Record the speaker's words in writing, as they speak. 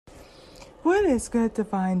What is good,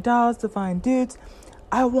 divine dolls, divine dudes?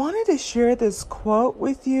 I wanted to share this quote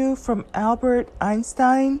with you from Albert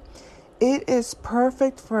Einstein. It is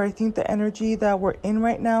perfect for, I think, the energy that we're in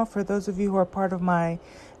right now. For those of you who are part of my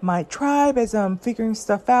tribe, as I'm figuring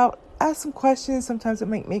stuff out, ask some questions. Sometimes it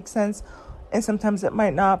might make sense and sometimes it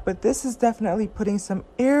might not. But this is definitely putting some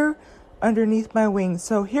air underneath my wings.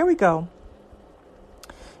 So here we go.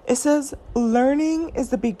 It says, learning is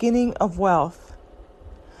the beginning of wealth.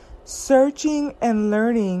 Searching and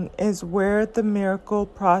learning is where the miracle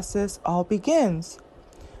process all begins.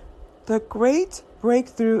 The great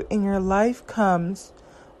breakthrough in your life comes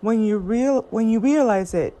when you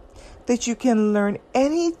realize it, that you can learn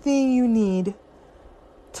anything you need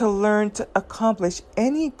to learn to accomplish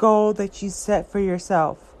any goal that you set for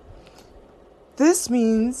yourself. This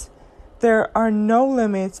means there are no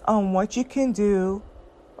limits on what you can do,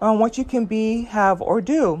 on what you can be, have, or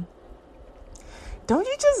do. Don't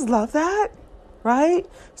you just love that? Right?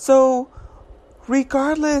 So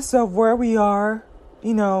regardless of where we are,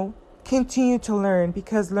 continue to learn,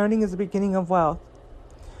 because learning is the beginning of wealth.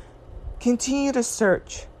 Continue to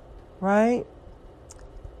search, right?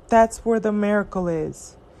 That's where the miracle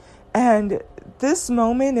is. And this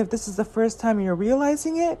moment, if this is the first time you're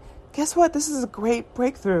realizing it, guess what? This is a great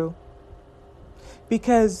breakthrough.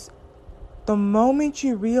 Because the moment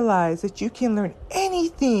you realize that you can learn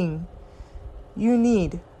anything you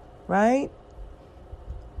need, right?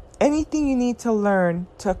 Anything you need to learn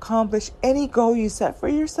to accomplish any goal you set for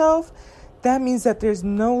yourself, that means that there's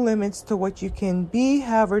no limits to what you can be,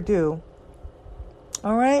 have, or do.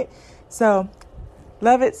 All right? So,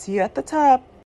 love it. See you at the top.